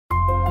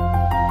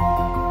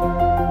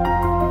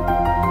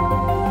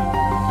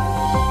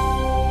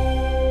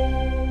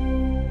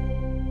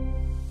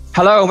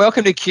Hello and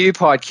welcome to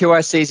QPod,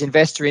 QIC's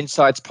Investor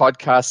Insights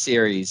podcast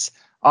series.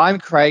 I'm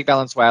Craig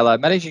Valenzuela,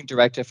 Managing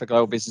Director for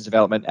Global Business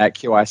Development at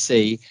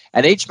QIC,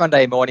 and each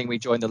Monday morning we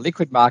join the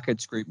Liquid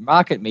Markets Group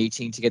market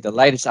meeting to get the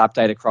latest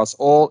update across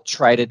all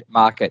traded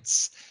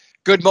markets.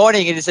 Good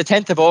morning, it is the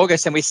 10th of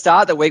August and we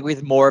start the week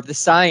with more of the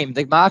same.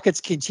 The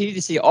markets continue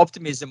to see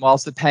optimism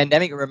whilst the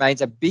pandemic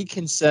remains a big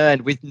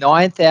concern with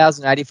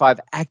 9,085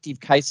 active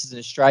cases in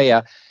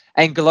Australia.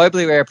 And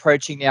globally, we're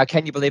approaching now,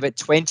 can you believe it,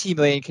 20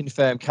 million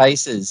confirmed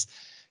cases.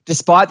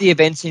 Despite the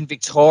events in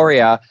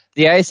Victoria,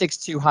 the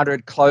ASX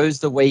 200 closed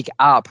the week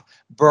up.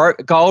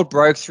 Gold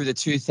broke through the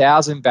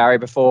 2,000 barrier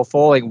before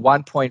falling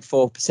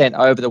 1.4%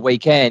 over the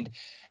weekend.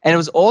 And it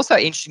was also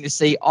interesting to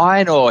see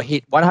iron ore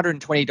hit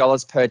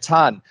 $120 per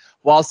tonne,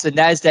 whilst the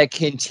Nasdaq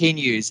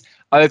continues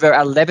over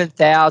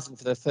 11,000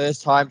 for the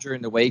first time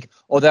during the week,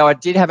 although I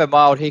did have a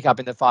mild hiccup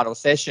in the final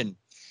session.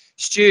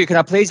 Stu, can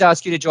I please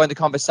ask you to join the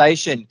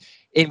conversation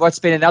in what's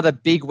been another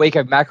big week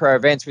of macro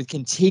events with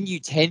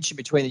continued tension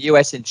between the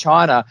US and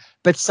China,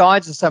 but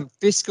signs of some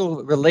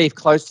fiscal relief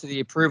close to the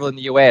approval in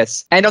the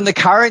US. And on the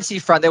currency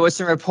front, there were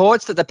some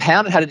reports that the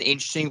pound had an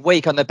interesting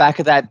week on the back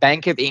of that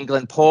Bank of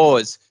England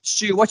pause.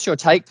 Stu, what's your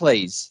take,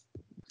 please?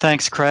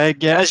 Thanks,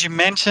 Craig. Yeah, as you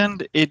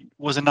mentioned, it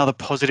was another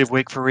positive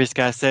week for risk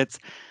assets.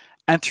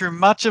 And through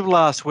much of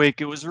last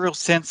week, it was a real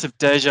sense of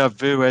deja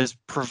vu as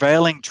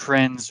prevailing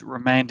trends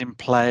remained in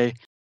play.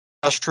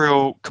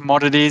 Industrial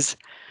commodities,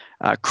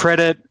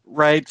 credit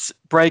rates,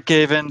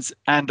 break-evens,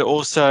 and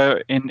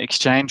also in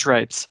exchange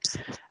rates.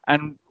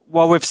 And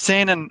while we've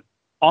seen an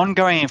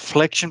ongoing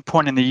inflection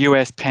point in the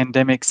US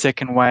pandemic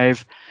second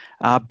wave,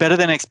 better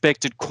than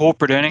expected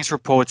corporate earnings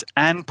reports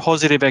and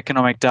positive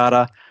economic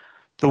data,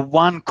 the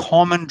one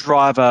common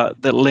driver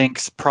that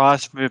links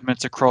price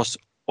movements across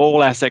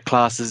all asset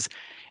classes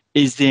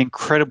is the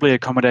incredibly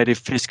accommodative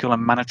fiscal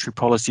and monetary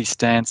policy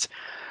stance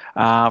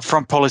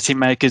from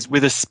policymakers,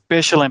 with a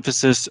special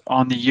emphasis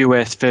on the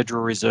US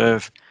Federal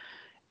Reserve.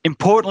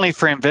 Importantly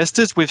for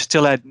investors, we've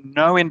still had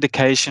no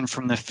indication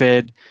from the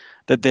Fed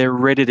that they're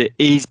ready to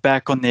ease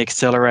back on the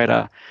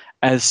accelerator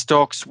as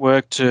stocks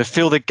work to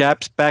fill the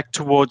gaps back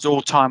towards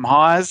all-time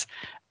highs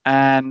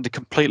and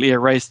completely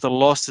erase the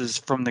losses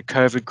from the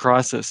COVID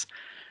crisis.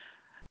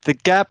 The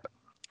gap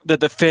that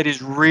the Fed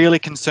is really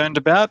concerned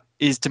about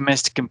is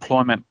domestic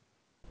employment.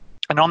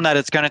 And on that,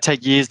 it's going to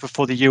take years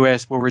before the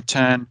US will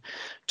return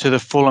to the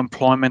full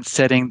employment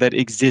setting that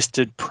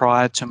existed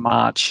prior to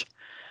March.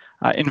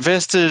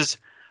 Investors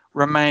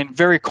remain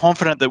very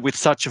confident that with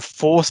such a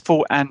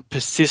forceful and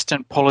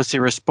persistent policy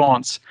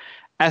response,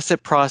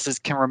 asset prices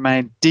can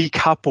remain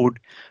decoupled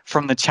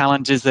from the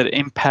challenges that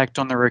impact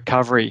on the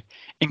recovery,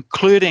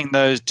 including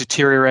those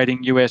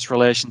deteriorating US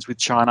relations with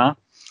China,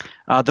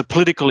 the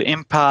political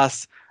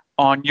impasse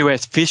on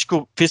US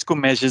fiscal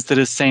measures that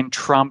has seen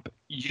Trump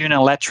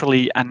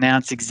unilaterally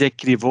announce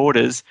executive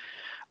orders,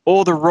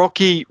 or the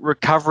rocky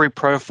recovery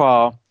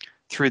profile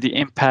through the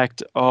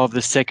impact of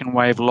the second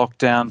wave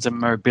lockdowns and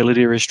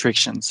mobility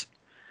restrictions.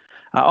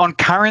 On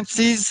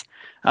currencies,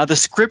 the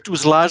script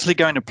was largely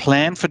going to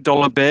plan for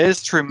dollar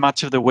bears through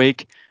much of the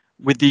week,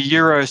 with the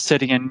euro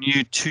setting a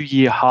new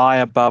two-year high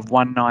above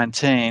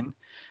 119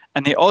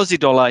 and the Aussie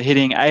dollar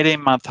hitting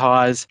 18-month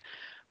highs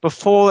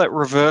before that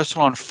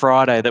reversal on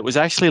Friday that was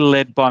actually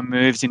led by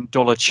moves in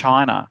dollar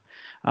China,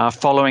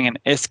 following an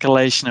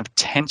escalation of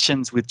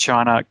tensions with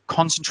China,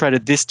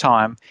 concentrated this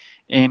time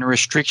in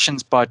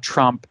restrictions by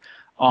Trump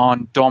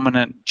on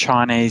dominant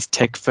Chinese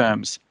tech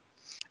firms.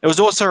 It was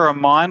also a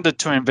reminder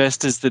to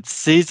investors that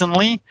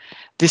seasonally,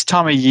 this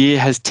time of year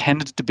has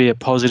tended to be a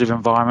positive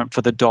environment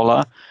for the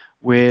dollar,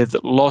 with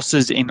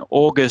losses in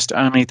August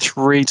only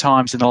 3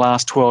 times in the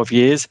last 12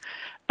 years.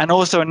 And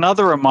also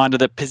another reminder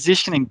that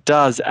positioning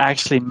does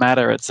actually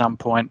matter at some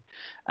point,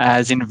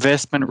 as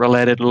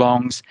investment-related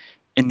longs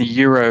in the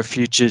euro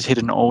futures hit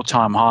an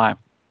all-time high.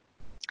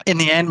 In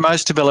the end,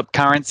 most developed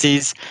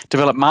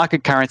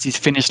market currencies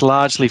finished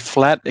largely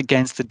flat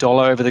against the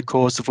dollar over the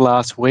course of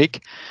last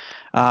week,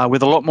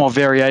 with a lot more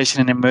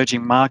variation in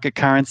emerging market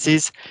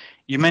currencies.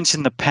 You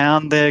mentioned the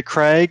pound there,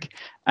 Craig,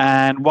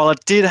 and while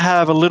it did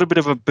have a little bit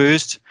of a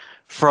boost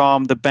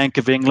from the Bank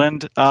of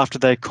England after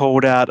they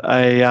called out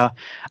a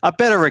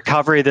better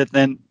recovery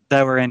than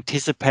they were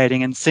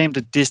anticipating and seemed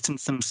to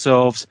distance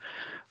themselves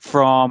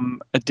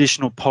from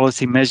additional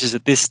policy measures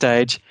at this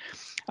stage,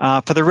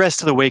 for the rest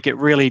of the week, it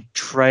really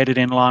traded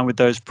in line with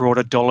those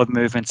broader dollar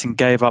movements and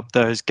gave up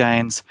those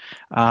gains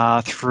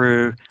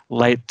through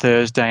late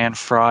Thursday and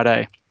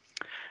Friday.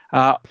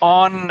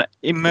 On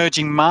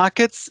emerging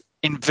markets,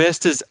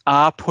 investors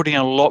are putting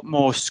a lot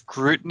more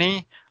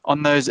scrutiny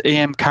on those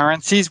EM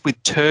currencies,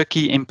 with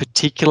Turkey in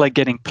particular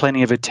getting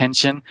plenty of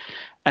attention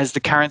as the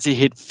currency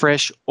hit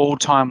fresh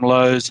all-time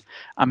lows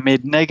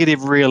amid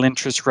negative real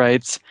interest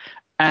rates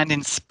and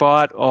in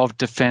spite of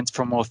defence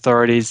from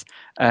authorities,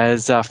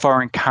 as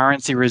foreign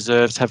currency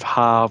reserves have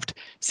halved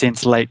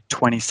since late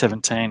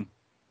 2017.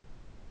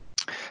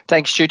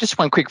 Thanks, Stu. Just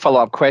one quick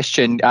follow-up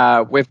question.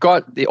 We've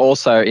got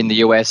also in the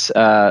US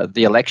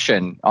the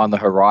election on the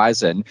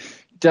horizon.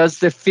 Does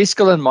the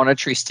fiscal and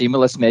monetary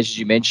stimulus measures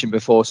you mentioned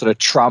before sort of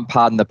trump,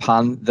 pardon the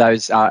pun,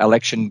 those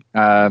election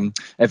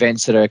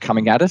events that are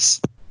coming at us?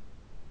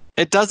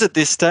 It does at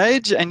this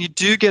stage, and you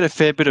do get a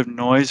fair bit of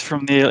noise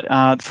from the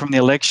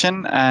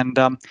election. And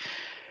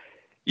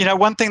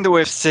one thing that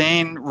we've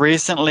seen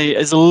recently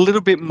is a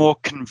little bit more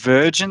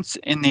convergence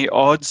in the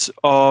odds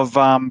of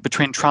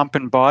between Trump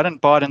and Biden.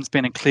 Biden's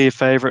been a clear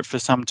favourite for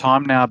some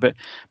time now, but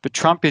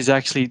Trump is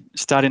actually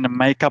starting to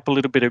make up a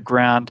little bit of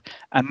ground,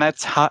 and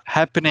that's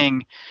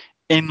happening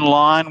in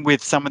line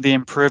with some of the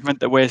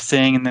improvement that we're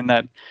seeing in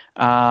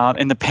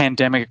the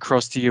pandemic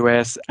across the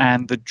US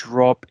and the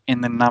drop in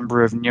the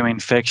number of new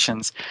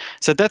infections.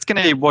 So that's going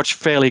to be watched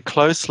fairly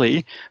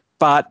closely.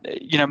 But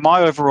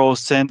my overall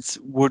sense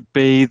would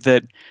be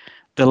that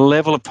the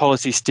level of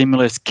policy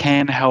stimulus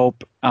can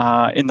help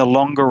in the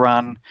longer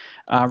run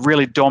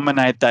really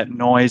dominate that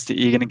noise that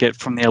you're going to get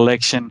from the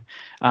election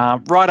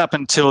right up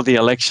until the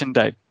election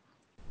date.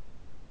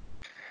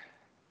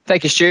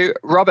 Thank you, Stu.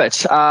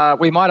 Robert,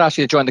 we might ask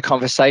you to join the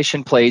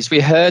conversation, please. We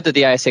heard that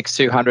the ASX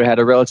 200 had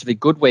a relatively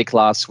good week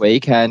last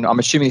week, and I'm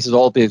assuming this is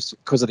all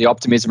because of the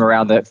optimism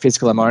around the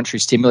fiscal and monetary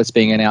stimulus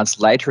being announced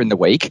later in the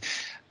week.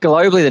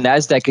 Globally, the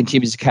Nasdaq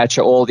continues to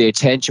capture all the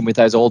attention with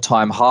those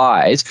all-time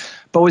highs.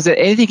 But was there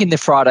anything in the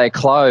Friday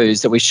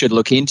close that we should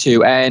look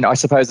into? And I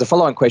suppose the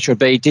following question would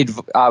be, did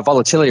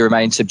volatility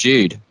remain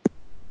subdued?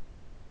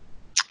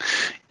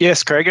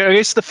 Yes, Craig. I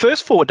guess the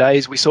first 4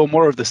 days we saw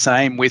more of the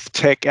same, with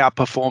tech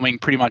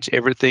outperforming pretty much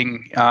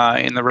everything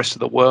in the rest of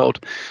the world.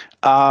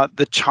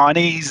 The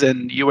Chinese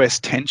and US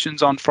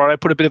tensions on Friday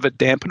put a bit of a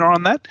dampener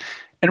on that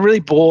and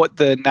really brought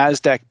the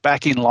Nasdaq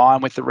back in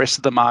line with the rest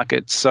of the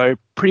markets. So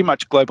pretty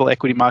much global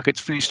equity markets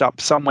finished up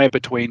somewhere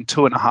between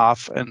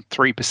 2.5% and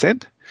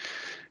 3%.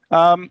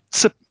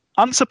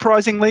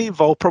 Unsurprisingly,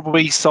 Vol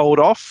probably sold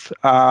off.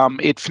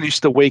 It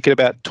finished the week at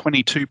about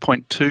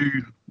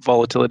 22.2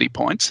 volatility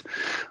points.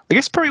 I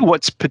guess probably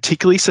what's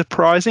particularly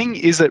surprising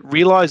is that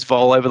realized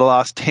vol over the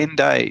last 10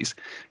 days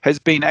has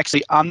been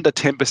actually under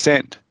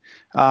 10%,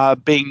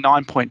 being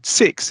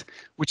 9.6,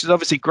 which is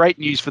obviously great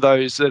news for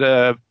those that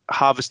are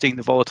harvesting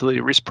the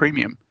volatility risk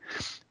premium.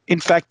 In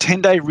fact,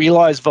 10-day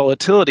realized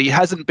volatility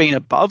hasn't been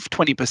above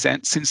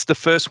 20% since the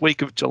first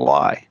week of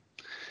July.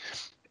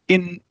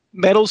 In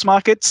metals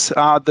markets,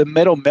 the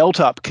metal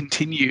melt-up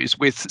continues,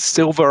 with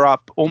silver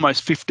up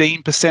almost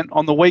 15%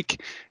 on the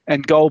week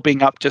and gold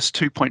being up just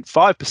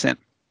 2.5%.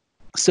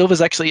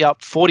 Silver's actually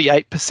up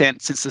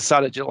 48% since the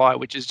start of July,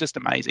 which is just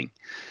amazing.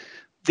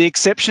 The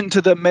exception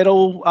to the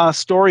metal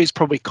story is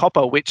probably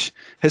copper, which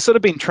has sort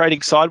of been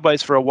trading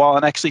sideways for a while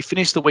and actually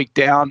finished the week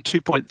down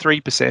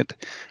 2.3%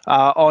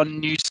 on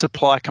new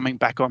supply coming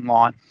back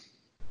online.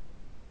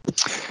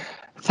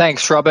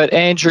 Thanks, Robert.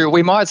 Andrew,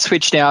 we might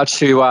switch now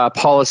to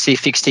policy,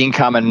 fixed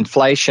income and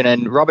inflation.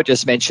 And Robert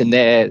just mentioned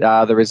there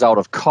the result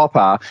of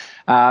copper,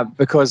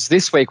 because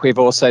this week we've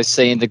also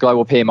seen the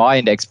global PMI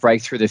index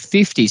break through the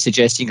 50,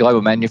 suggesting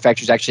global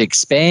manufacturing is actually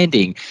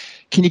expanding.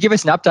 Can you give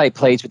us an update,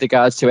 please, with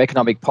regards to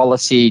economic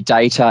policy,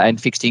 data and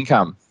fixed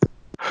income?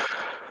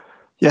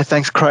 Yeah,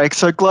 thanks, Craig.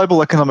 So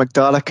global economic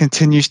data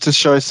continues to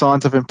show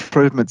signs of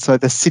improvement. So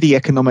the Citi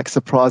Economic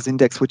Surprise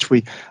Index, which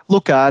we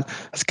look at,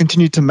 has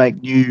continued to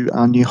make new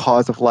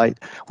highs of late.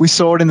 We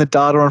saw it in the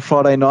data on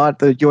Friday night,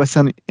 the US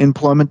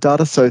employment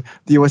data. So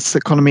the US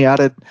economy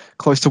added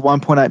close to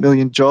 1.8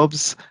 million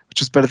jobs, which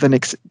was better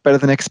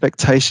than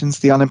expectations.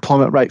 The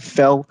unemployment rate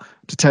fell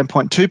to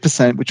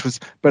 10.2%, which was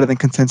better than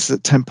consensus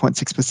at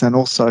 10.6%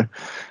 also.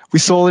 We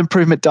saw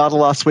improvement data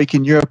last week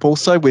in Europe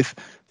also, with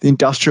the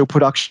industrial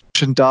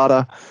production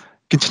data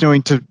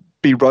continuing to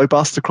be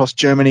robust across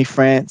Germany,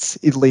 France,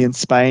 Italy and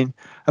Spain,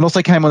 and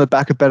also came on the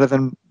back of better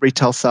than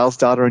retail sales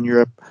data in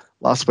Europe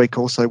last week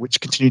also,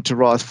 which continued to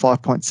rise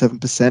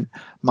 5.7%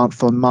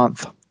 month on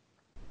month.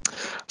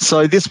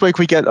 So this week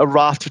we get a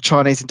raft of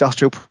Chinese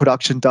industrial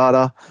production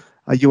data.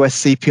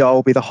 US CPI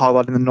will be the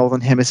highlight in the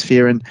Northern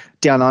Hemisphere, and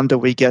down under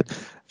we get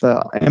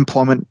the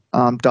employment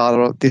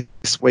data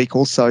this week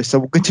also. So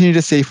we'll continue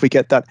to see if we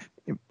get that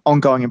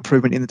ongoing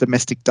improvement in the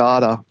domestic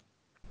data.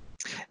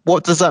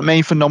 What does that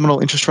mean for nominal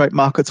interest rate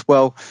markets?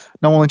 Well,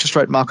 nominal interest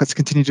rate markets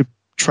continue to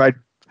trade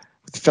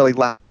with fairly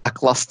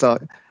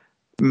lackluster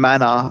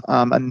manner.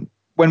 And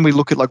when we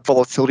look at like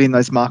volatility in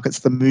those markets,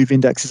 the MOVE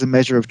index is a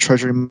measure of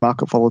treasury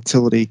market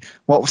volatility.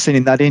 What we've seen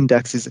in that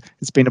index is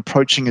it's been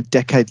approaching a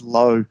decade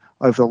low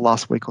over the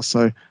last week or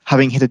so,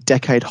 having hit a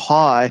decade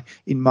high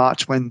in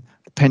March when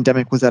the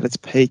pandemic was at its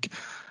peak.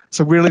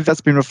 So really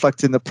that's been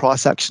reflected in the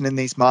price action in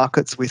these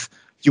markets, with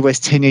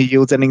US 10-year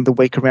yields ending the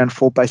week around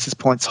 4 basis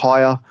points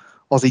higher,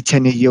 Aussie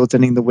 10-year yields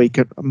ending the week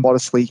at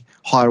modestly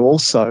higher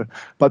also.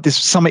 But this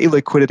summer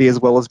illiquidity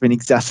as well has been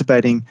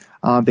exacerbating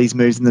these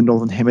moves in the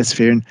Northern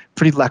Hemisphere, and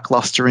pretty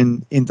lackluster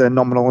in the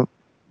nominal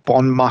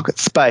bond market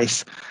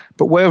space.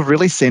 But where we've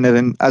really seen it,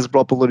 and as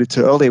Rob alluded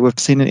to earlier, we've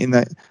seen it in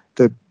the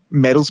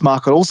metals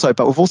market also,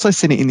 but we've also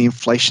seen it in the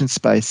inflation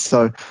space.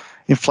 So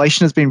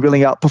inflation has been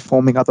really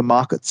outperforming other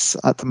markets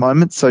at the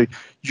moment. So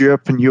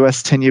Europe and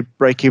US 10-year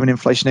break-even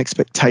inflation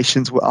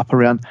expectations were up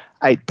around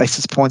 8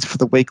 basis points for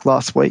the week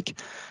last week,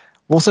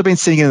 We've also been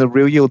seeing it in the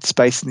real yield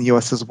space in the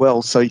US as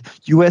well. So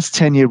US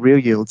 10-year real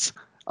yields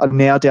are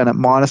now down at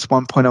minus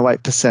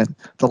 1.08%,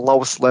 the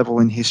lowest level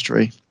in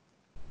history.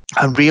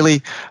 And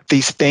really,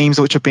 these themes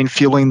which have been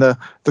fueling the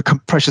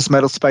precious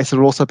metal space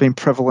have also been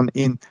prevalent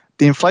in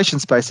the inflation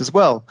space as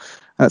well.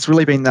 And it's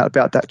really been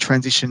about that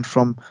transition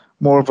from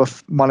more of a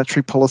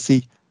monetary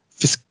policy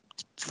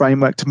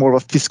framework to more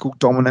of a fiscal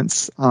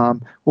dominance.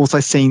 Also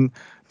seen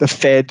the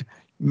Fed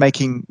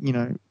making,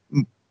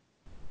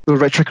 the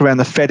rhetoric around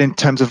the Fed in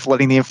terms of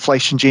letting the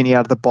inflation genie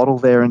out of the bottle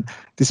there, and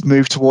this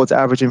move towards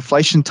average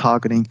inflation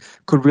targeting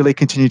could really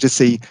continue to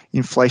see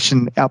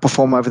inflation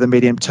outperform over the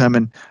medium term,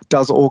 and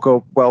does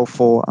augur well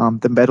for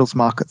the metals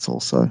markets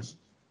also.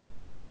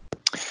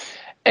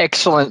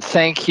 Excellent.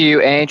 Thank you,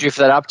 Andrew,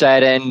 for that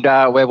update. And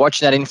we're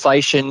watching that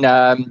inflation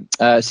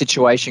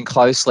situation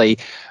closely.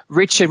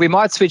 Richard, we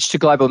might switch to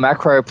global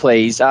macro,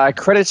 please.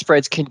 Credit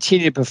spreads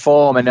continue to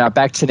perform and are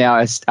back to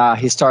now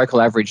historical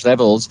average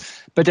levels,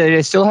 but do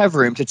they still have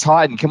room to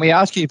tighten? Can we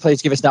ask you,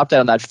 please, give us an update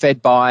on that Fed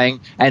buying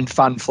and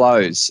fund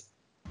flows?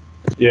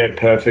 Yeah,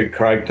 perfect,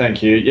 Craig.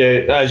 Thank you.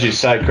 Yeah, as you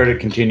say, credit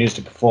continues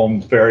to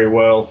perform very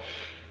well.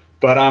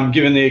 But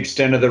given the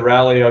extent of the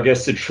rally, I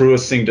guess the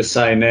truest thing to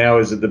say now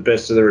is that the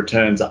best of the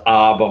returns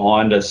are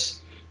behind us.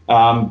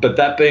 But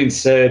that being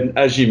said,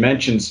 as you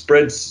mentioned,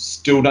 spreads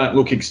still don't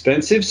look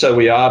expensive. So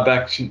we are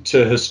back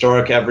to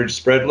historic average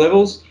spread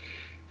levels.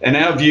 And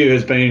our view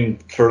has been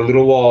for a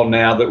little while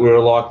now that we're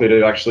likely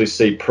to actually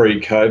see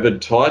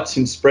pre-COVID tights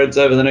in spreads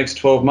over the next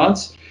 12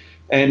 months.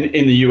 And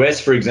in the US,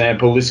 for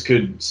example, this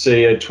could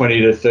see a 20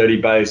 to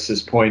 30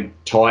 basis point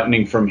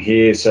tightening from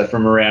here, so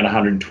from around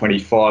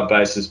 125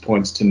 basis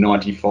points to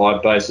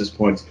 95 basis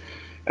points.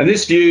 And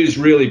this view is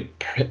really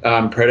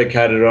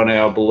predicated on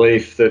our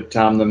belief that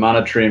the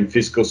monetary and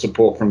fiscal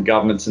support from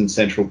governments and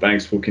central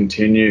banks will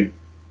continue.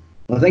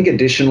 I think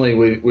additionally,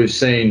 we've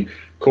seen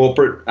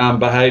corporate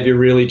behaviour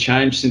really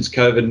change since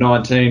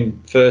COVID-19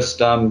 first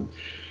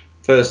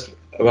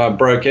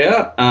broke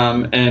out.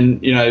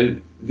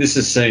 And, this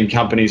has seen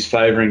companies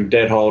favouring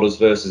debt holders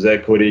versus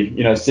equity.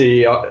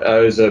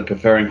 CEOs are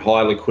preferring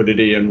high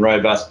liquidity and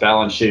robust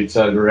balance sheets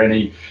over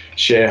any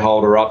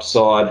shareholder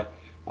upside.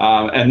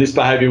 And this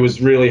behaviour was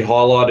really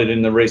highlighted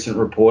in the recent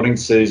reporting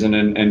season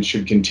and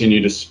should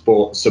continue to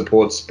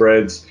support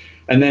spreads.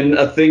 And then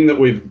a thing that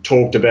we've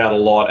talked about a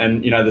lot,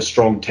 and the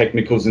strong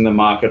technicals in the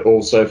market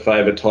also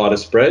favour tighter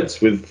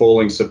spreads with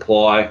falling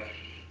supply.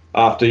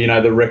 After,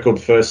 the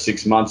record first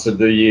 6 months of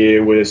the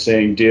year, we're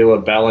seeing dealer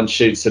balance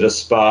sheets that are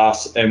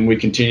sparse, and we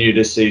continue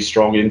to see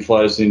strong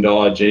inflows into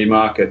IG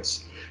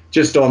markets.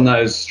 Just on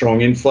those strong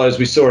inflows,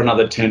 we saw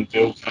another 10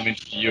 bill come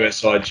into the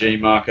US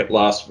IG market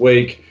last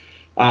week,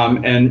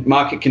 and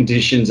market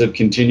conditions have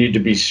continued to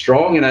be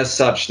strong. And as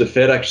such, the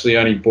Fed actually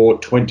only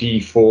bought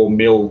 24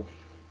 mil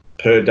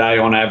per day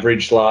on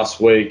average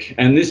last week.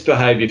 And this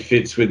behaviour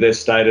fits with their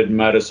stated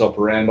modus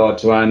operandi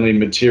to only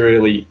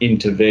materially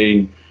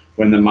intervene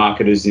when the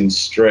market is in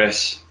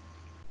stress.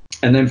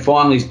 And then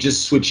finally,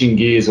 just switching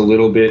gears a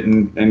little bit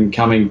and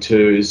coming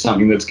to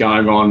something that's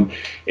going on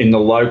in the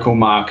local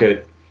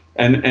market.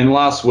 And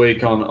last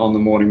week on the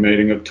morning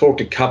meeting, I've talked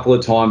a couple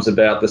of times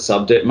about the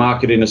sub-debt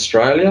market in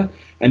Australia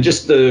and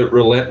just the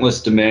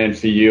relentless demand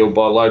for yield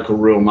by local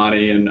real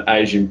money and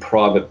Asian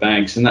private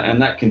banks. And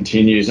that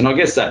continues. And I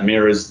guess that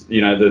mirrors,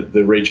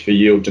 the reach for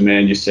yield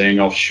demand you're seeing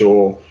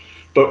offshore.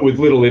 But with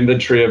little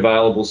inventory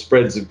available,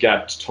 spreads have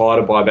gapped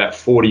tighter by about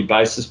 40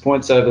 basis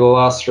points over the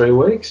last 3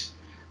 weeks.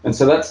 And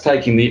so that's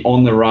taking the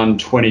on-the-run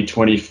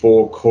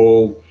 2024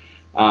 call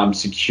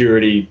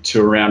security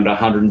to around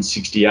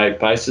 168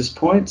 basis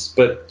points.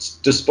 But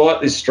despite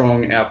this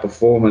strong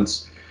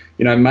outperformance,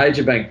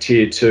 major bank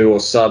tier 2 or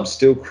sub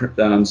still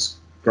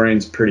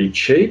screens pretty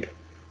cheap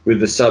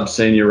with the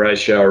sub-senior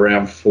ratio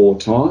around 4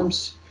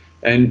 times.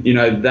 And,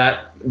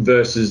 that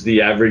versus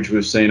the average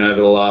we've seen over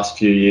the last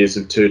few years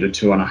of 2 to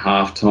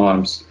 2.5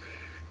 times.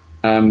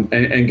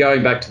 And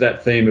going back to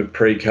that theme of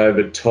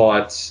pre-COVID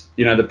tights,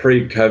 the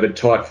pre-COVID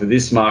tight for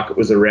this market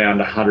was around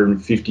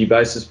 150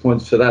 basis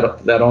points for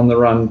that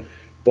on-the-run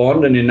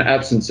bond. And in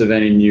absence of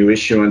any new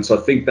issuance, I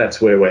think that's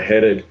where we're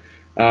headed.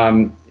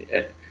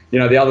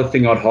 The other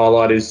thing I'd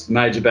highlight is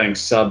major bank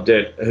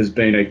sub-debt has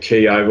been a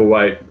key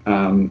overweight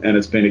and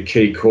it's been a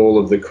key call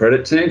of the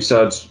credit team.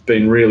 So it's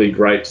been really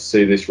great to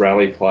see this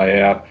rally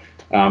play out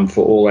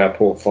for all our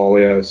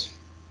portfolios.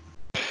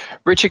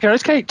 Richard, can I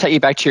just take you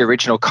back to your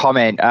original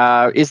comment?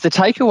 Is the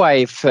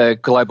takeaway for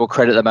global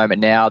credit at the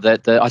moment now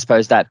that I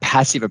suppose that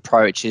passive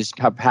approach is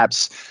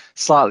perhaps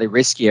slightly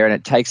riskier and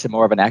it takes a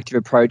more of an active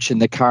approach in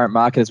the current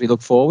market as we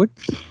look forward?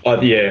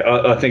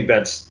 I think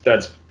that's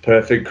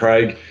perfect,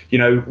 Craig.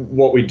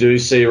 What we do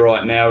see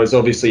right now is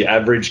obviously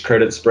average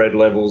credit spread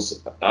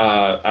levels.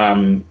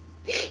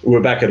 We're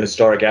back at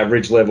historic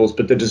average levels,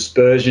 but the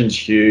dispersion's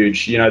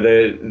huge.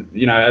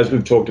 As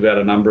we've talked about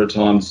a number of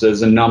times,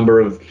 there's a number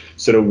of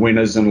sort of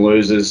winners and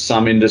losers.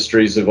 Some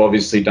industries have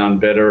obviously done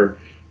better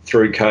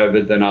through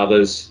COVID than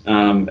others.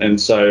 And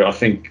so I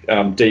think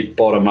deep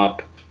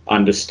bottom-up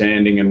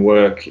understanding and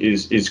work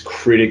is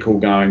critical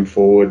going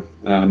forward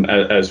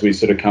as we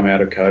sort of come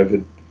out of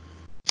COVID.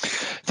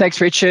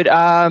 Thanks, Richard.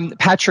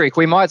 Patrick,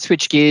 we might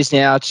switch gears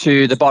now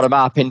to the bottom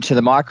up into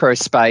the micro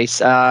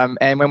space.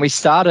 And when we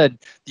started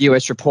the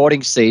US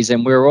reporting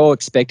season, we were all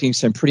expecting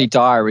some pretty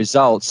dire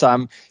results.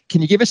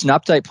 Can you give us an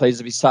update, please,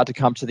 as we start to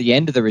come to the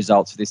end of the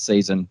results for this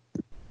season?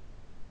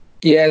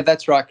 Yeah,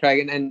 that's right,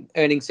 Craig. And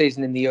earnings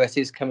season in the US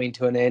is coming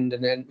to an end,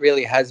 and it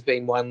really has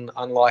been one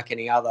unlike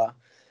any other.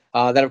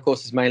 That, of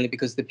course, is mainly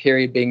because the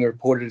period being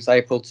reported is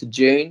April to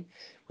June,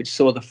 which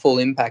saw the full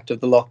impact of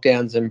the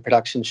lockdowns and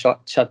production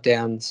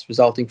shutdowns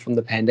resulting from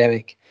the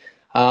pandemic.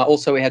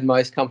 Also, we had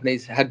most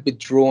companies had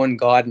withdrawn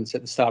guidance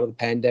at the start of the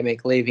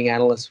pandemic, leaving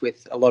analysts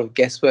with a lot of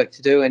guesswork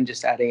to do and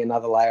just adding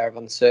another layer of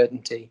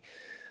uncertainty.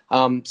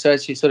 So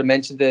as you sort of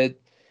mentioned, the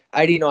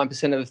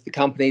 89% of the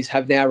companies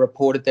have now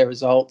reported their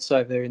results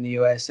over in the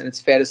US, and it's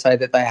fair to say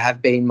that they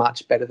have been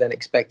much better than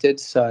expected.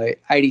 So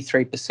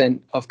 83%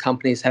 of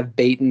companies have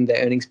beaten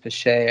their earnings per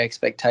share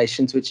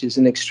expectations, which is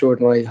an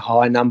extraordinarily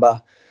high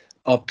number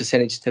of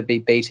percentage to be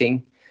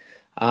beating.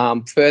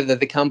 Further,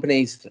 the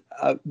companies,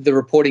 the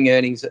reporting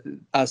earnings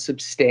are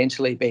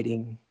substantially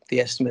beating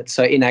the estimates.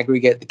 So in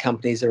aggregate, the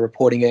companies are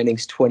reporting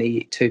earnings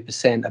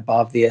 22%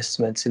 above the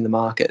estimates in the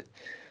market.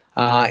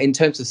 In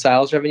terms of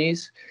sales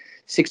revenues,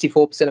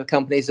 64% of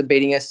companies are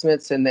beating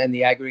estimates, and then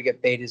the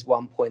aggregate beat is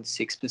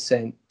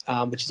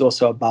 1.6%, which is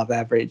also above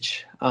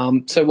average.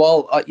 So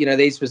while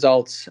these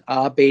results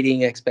are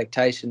beating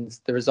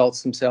expectations, the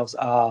results themselves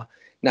are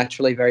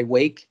naturally very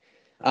weak,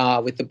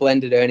 with the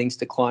blended earnings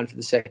decline for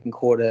the second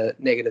quarter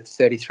negative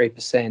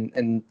 33%,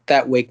 and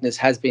that weakness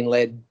has been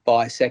led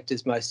by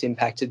sectors most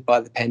impacted by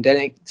the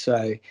pandemic,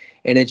 so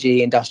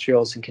energy,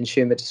 industrials, and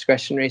consumer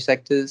discretionary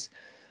sectors.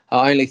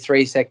 Only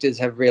 3 sectors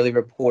have really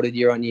reported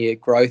year-on-year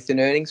growth in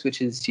earnings,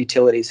 which is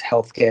utilities,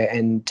 healthcare,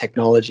 and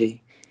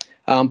technology.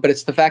 But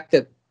it's the fact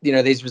that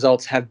these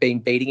results have been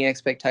beating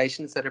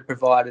expectations that have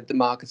provided the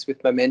markets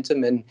with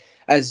momentum. And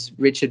as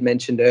Richard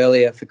mentioned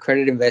earlier, for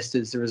credit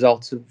investors, the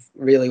results have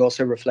really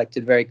also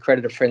reflected very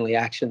creditor-friendly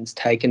actions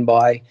taken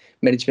by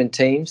management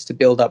teams to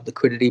build up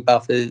liquidity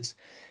buffers,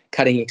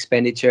 cutting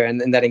expenditure,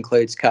 and that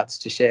includes cuts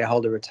to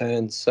shareholder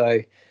returns. So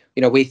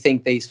we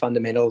think these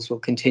fundamentals will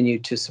continue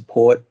to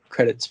support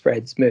credit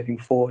spreads moving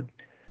forward.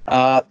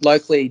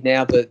 Locally,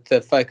 now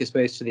the focus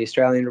moves to the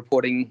Australian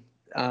reporting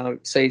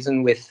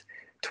season, with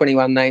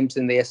 21 names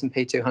in the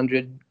S&P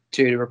 200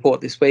 due to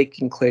report this week,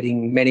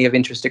 including many of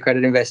interest to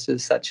credit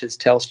investors such as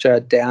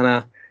Telstra,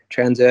 Downer,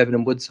 Transurban,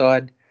 and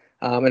Woodside.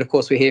 And of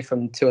course, we hear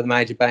from 2 of the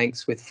major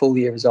banks with full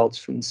year results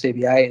from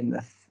CBA and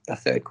the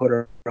third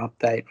quarter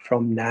update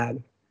from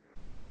NAB.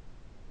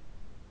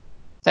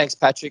 Thanks,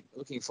 Patrick.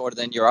 Looking forward to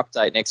then your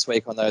update next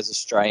week on those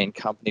Australian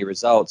company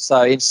results.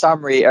 So in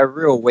summary, a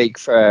real week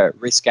for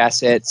risk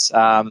assets,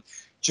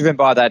 driven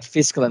by that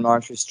fiscal and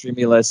monetary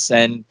stimulus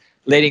and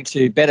leading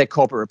to better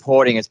corporate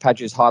reporting, as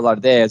Patrick has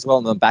highlighted there, as well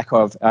on the back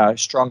of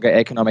stronger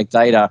economic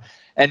data.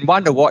 And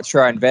one to watch for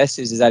our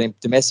investors is that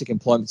domestic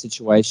employment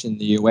situation in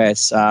the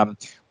US,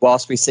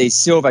 whilst we see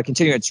silver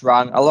continuing its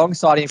run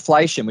alongside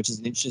inflation, which is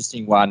an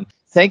interesting one.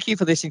 Thank you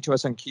for listening to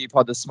us on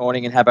QPod this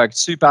morning, and have a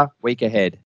super week ahead.